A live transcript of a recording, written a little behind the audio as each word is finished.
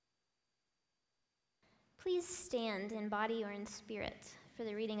Please stand in body or in spirit for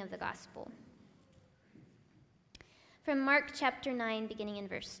the reading of the gospel. From Mark chapter 9, beginning in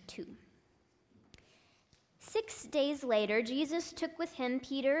verse 2. 6 days later, Jesus took with him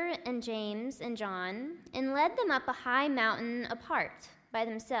Peter and James and John and led them up a high mountain apart by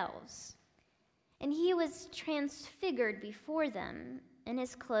themselves. And he was transfigured before them, and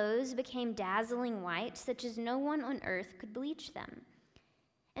his clothes became dazzling white, such as no one on earth could bleach them.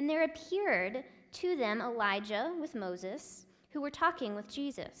 And there appeared to them Elijah with Moses, who were talking with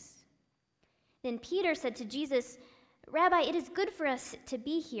Jesus. Then Peter said to Jesus, "Rabbi, it is good for us to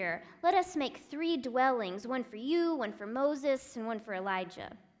be here. Let us make 3 dwellings, one for you, one for Moses, and one for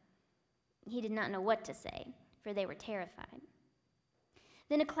Elijah." He did not know what to say, for they were terrified.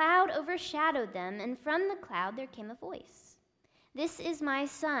 Then a cloud overshadowed them, and from the cloud there came a voice. "This is my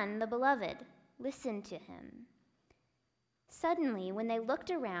son, the beloved. Listen to him." Suddenly, when they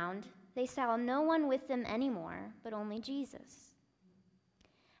looked around, they saw no one with them anymore, but only Jesus.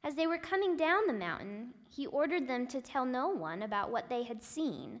 As they were coming down the mountain, he ordered them to tell no one about what they had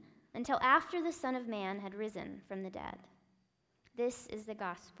seen until after the Son of Man had risen from the dead. This is the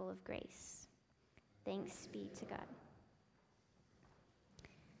gospel of grace. Thanks be to God.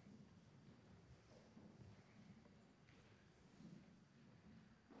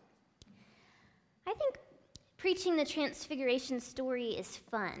 I think preaching the Transfiguration story is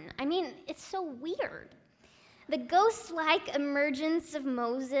fun. I mean, it's so weird. The ghost-like emergence of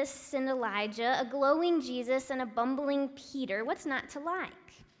Moses and Elijah, a glowing Jesus, and a bumbling Peter. What's not to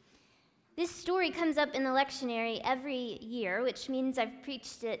like? This story comes up in the lectionary every year, which means I've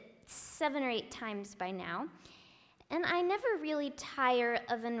preached it 7 or 8 times by now, and I never really tire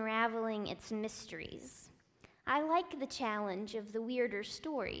of unraveling its mysteries. I like the challenge of the weirder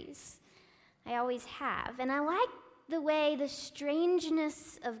stories. I always have. And I like the way the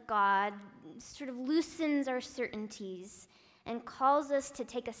strangeness of God sort of loosens our certainties and calls us to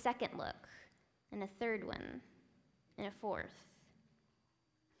take a second look, and a third one, and a fourth.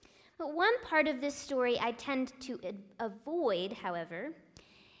 But one part of this story I tend to avoid, however,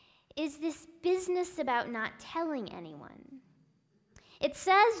 is this business about not telling anyone. It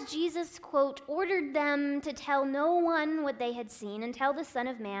says Jesus, quote, ordered them to tell no one what they had seen until the Son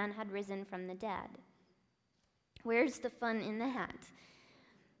of Man had risen from the dead. Where's the fun in that?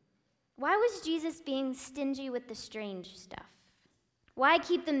 Why was Jesus being stingy with the strange stuff? Why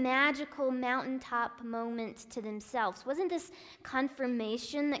keep the magical mountaintop moment to themselves? Wasn't this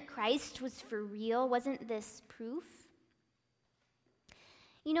confirmation that Christ was for real? Wasn't this proof?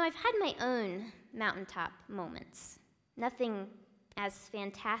 You know, I've had my own mountaintop moments. Nothing as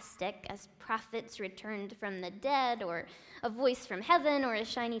fantastic as prophets returned from the dead, or a voice from heaven, or a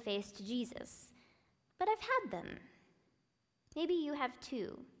shiny face to Jesus. But I've had them. Maybe you have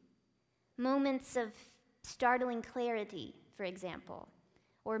too. Moments of startling clarity, for example,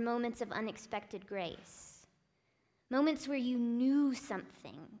 or moments of unexpected grace. Moments where you knew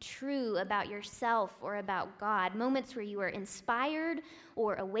something true about yourself or about God. Moments where you were inspired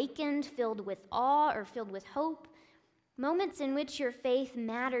or awakened, filled with awe or filled with hope. Moments in which your faith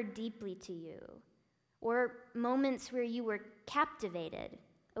mattered deeply to you, or moments where you were captivated,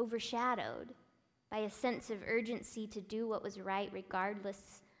 overshadowed by a sense of urgency to do what was right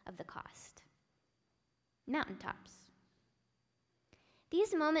regardless of the cost. Mountaintops.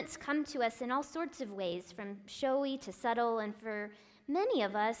 These moments come to us in all sorts of ways, from showy to subtle, and for many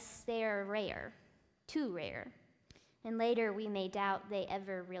of us, they are rare, too rare, and later we may doubt they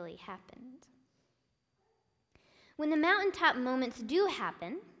ever really happened. When the mountaintop moments do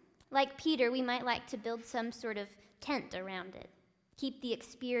happen, like Peter, we might like to build some sort of tent around it, keep the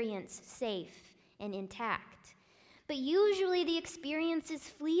experience safe and intact. But usually the experience is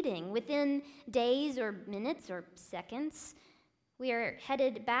fleeting. Within days or minutes or seconds, we are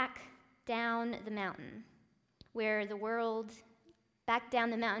headed back down the mountain, back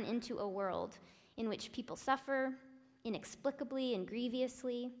down the mountain into a world in which people suffer inexplicably and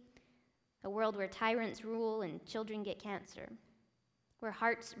grievously, a world where tyrants rule and children get cancer, where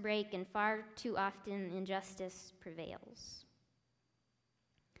hearts break and far too often injustice prevails.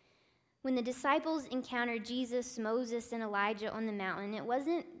 When the disciples encountered Jesus, Moses, and Elijah on the mountain, it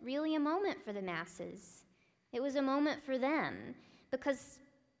wasn't really a moment for the masses. It was a moment for them, because,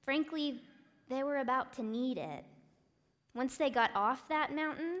 frankly, they were about to need it. Once they got off that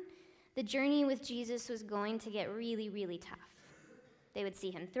mountain, the journey with Jesus was going to get really, really tough. They would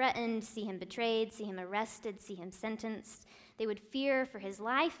see him threatened, see him betrayed, see him arrested, see him sentenced. They would fear for his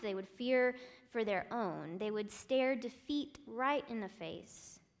life. They would fear for their own. They would stare defeat right in the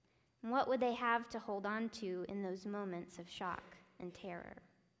face. And what would they have to hold on to in those moments of shock and terror?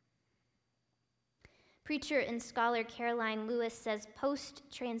 Preacher and scholar Caroline Lewis says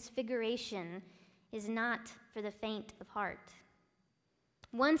post-transfiguration is not for the faint of heart.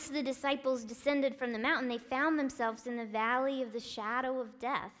 Once the disciples descended from the mountain, they found themselves in the valley of the shadow of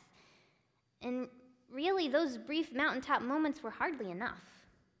death. And really, those brief mountaintop moments were hardly enough.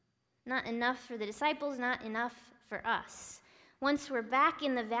 Not enough for the disciples, not enough for us. Once we're back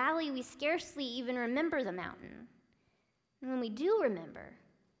in the valley, we scarcely even remember the mountain. And when we do remember,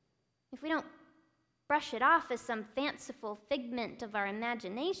 if we don't brush it off as some fanciful figment of our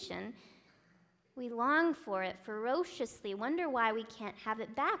imagination, we long for it ferociously, wonder why we can't have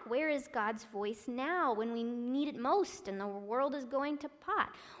it back. Where is God's voice now when we need it most and the world is going to pot?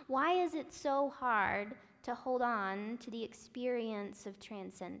 Why is it so hard to hold on to the experience of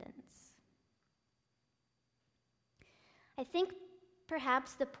transcendence? I think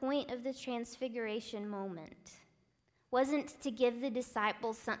perhaps the point of the transfiguration moment wasn't to give the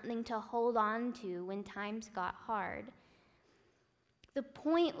disciples something to hold on to when times got hard. The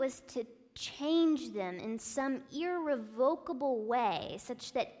point was to change them in some irrevocable way,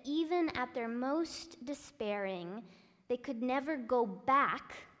 such that even at their most despairing, they could never go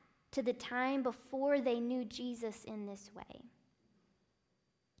back to the time before they knew Jesus in this way.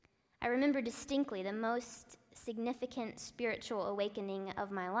 I remember distinctly the most significant spiritual awakening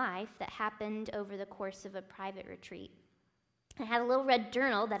of my life that happened over the course of a private retreat. I had a little red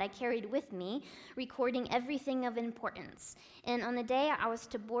journal that I carried with me, recording everything of importance. And on the day I was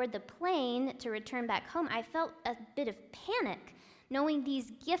to board the plane to return back home, I felt a bit of panic, knowing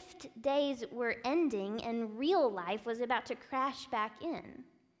these gift days were ending and real life was about to crash back in.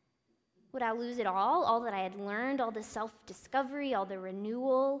 Would I lose it all that I had learned, all the self-discovery, all the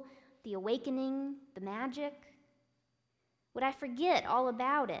renewal, the awakening, the magic? Would I forget all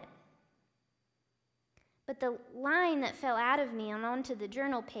about it? But the line that fell out of me and onto the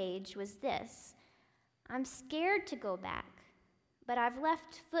journal page was this: I'm scared to go back, but I've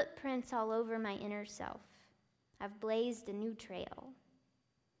left footprints all over my inner self. I've blazed a new trail.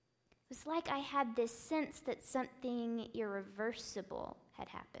 It was like I had this sense that something irreversible had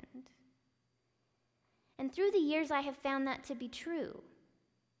happened. And through the years, I have found that to be true.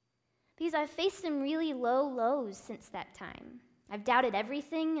 Because I've faced some really low lows since that time. I've doubted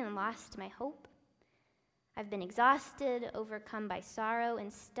everything and lost my hope. I've been exhausted, overcome by sorrow,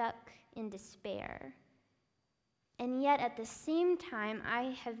 and stuck in despair. And yet, at the same time,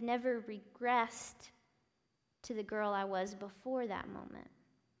 I have never regressed to the girl I was before that moment.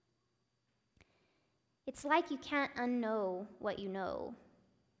 It's like you can't unknow what you know,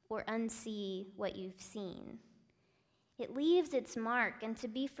 or unsee what you've seen. It leaves its mark, and to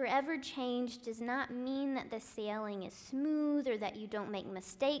be forever changed does not mean that the sailing is smooth or that you don't make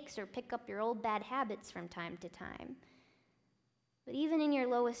mistakes or pick up your old bad habits from time to time. But even in your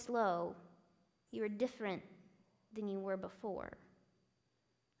lowest low, you are different than you were before.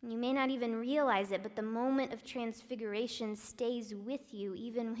 You may not even realize it, but the moment of transfiguration stays with you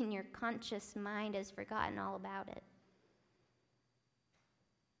even when your conscious mind has forgotten all about it.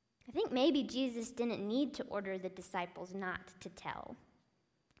 I think maybe Jesus didn't need to order the disciples not to tell,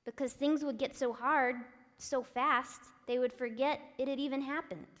 because things would get so hard so fast they would forget it had even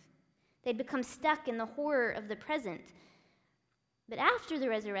happened. They'd become stuck in the horror of the present. But after the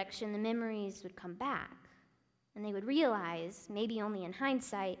resurrection, the memories would come back, and they would realize, maybe only in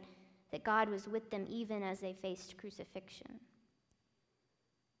hindsight, that God was with them even as they faced crucifixion.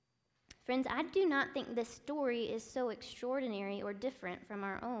 Friends, I do not think this story is so extraordinary or different from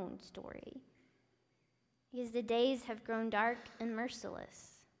our own story, because the days have grown dark and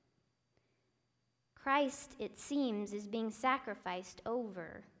merciless. Christ, it seems, is being sacrificed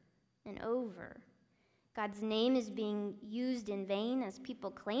over and over. God's name is being used in vain as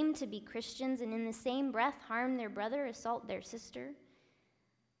people claim to be Christians and in the same breath harm their brother, assault their sister.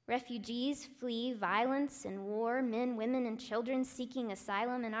 Refugees flee violence and war, men, women, and children seeking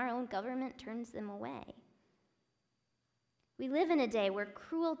asylum, and our own government turns them away. We live in a day where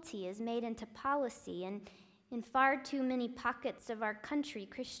cruelty is made into policy, and in far too many pockets of our country,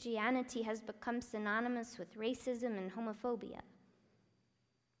 Christianity has become synonymous with racism and homophobia.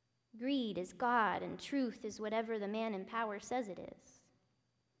 Greed is God, and truth is whatever the man in power says it is.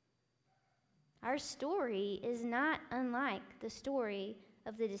 Our story is not unlike the story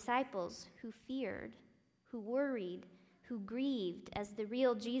of the disciples who feared, who worried, who grieved as the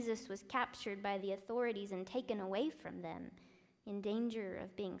real Jesus was captured by the authorities and taken away from them, in danger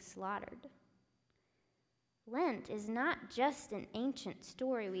of being slaughtered. Lent is not just an ancient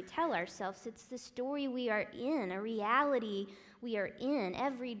story we tell ourselves, it's the story we are in, a reality we are in.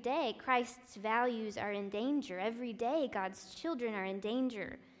 Every day, Christ's values are in danger. Every day, God's children are in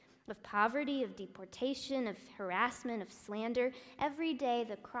danger of poverty, of deportation, of harassment, of slander. Every day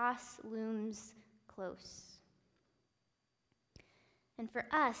the cross looms close. And for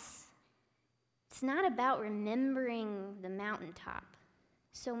us, it's not about remembering the mountaintop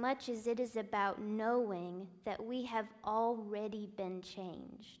so much as it is about knowing that we have already been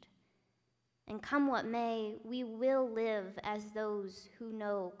changed. And come what may, we will live as those who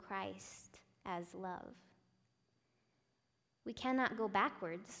know Christ as love. We cannot go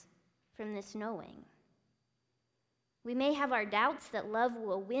backwards from this knowing. We may have our doubts that love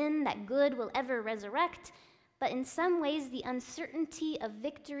will win, that good will ever resurrect, but in some ways the uncertainty of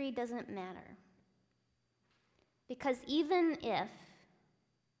victory doesn't matter. Because even if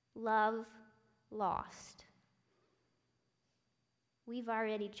love lost, we've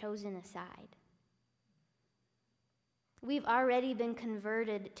already chosen a side. We've already been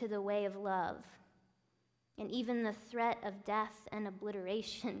converted to the way of love. And even the threat of death and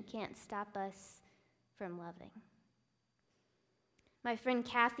obliteration can't stop us from loving. My friend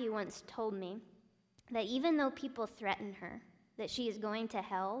Kathy once told me that even though people threaten her, that she is going to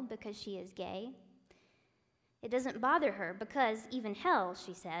hell because she is gay, it doesn't bother her because even hell,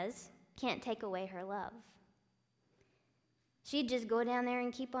 she says, can't take away her love. She'd just go down there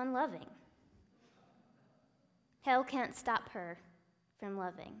and keep on loving. Hell can't stop her from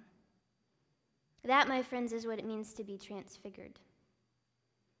loving. That, my friends, is what it means to be transfigured.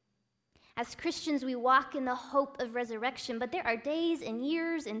 As Christians, we walk in the hope of resurrection, but there are days and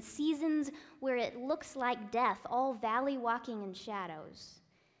years and seasons where it looks like death, all valley walking in shadows.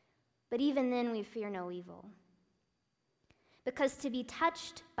 But even then, we fear no evil. Because to be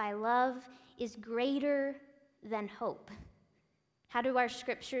touched by love is greater than hope. How do our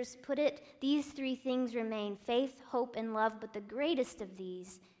scriptures put it? These three things remain: faith, hope, and love, but the greatest of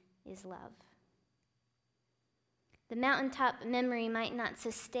these is love. The mountaintop memory might not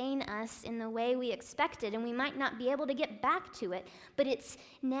sustain us in the way we expected, and we might not be able to get back to it, but it's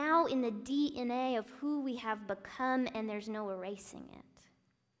now in the DNA of who we have become, and there's no erasing it.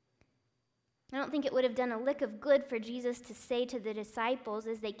 I don't think it would have done a lick of good for Jesus to say to the disciples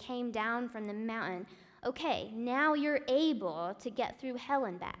as they came down from the mountain, okay, now you're able to get through hell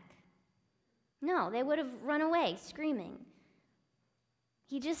and back. No, they would have run away screaming.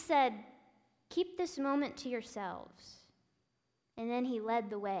 He just said, keep this moment to yourselves. And then he led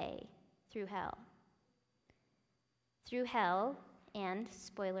the way through hell. Through hell and,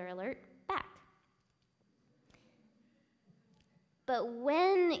 spoiler alert, back. But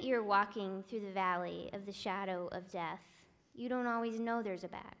when you're walking through the valley of the shadow of death, you don't always know there's a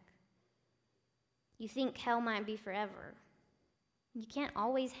back. You think hell might be forever. You can't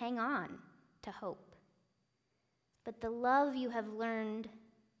always hang on to hope. But the love you have learned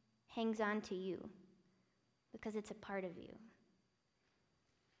hangs on to you because it's a part of you.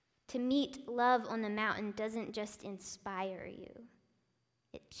 To meet love on the mountain doesn't just inspire you,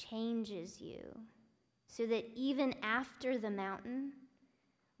 it changes you so that even after the mountain,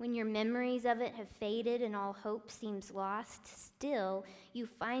 when your memories of it have faded and all hope seems lost, still you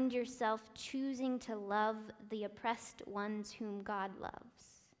find yourself choosing to love the oppressed ones whom God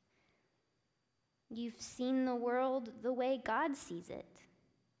loves. You've seen the world the way God sees it,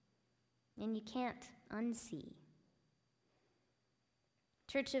 and you can't unsee.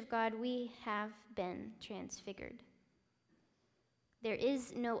 Church of God, we have been transfigured. There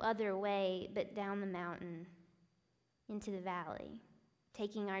is no other way but down the mountain into the valley,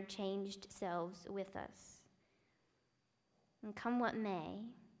 taking our changed selves with us. And come what may,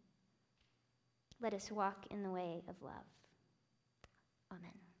 let us walk in the way of love.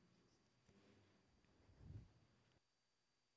 Amen.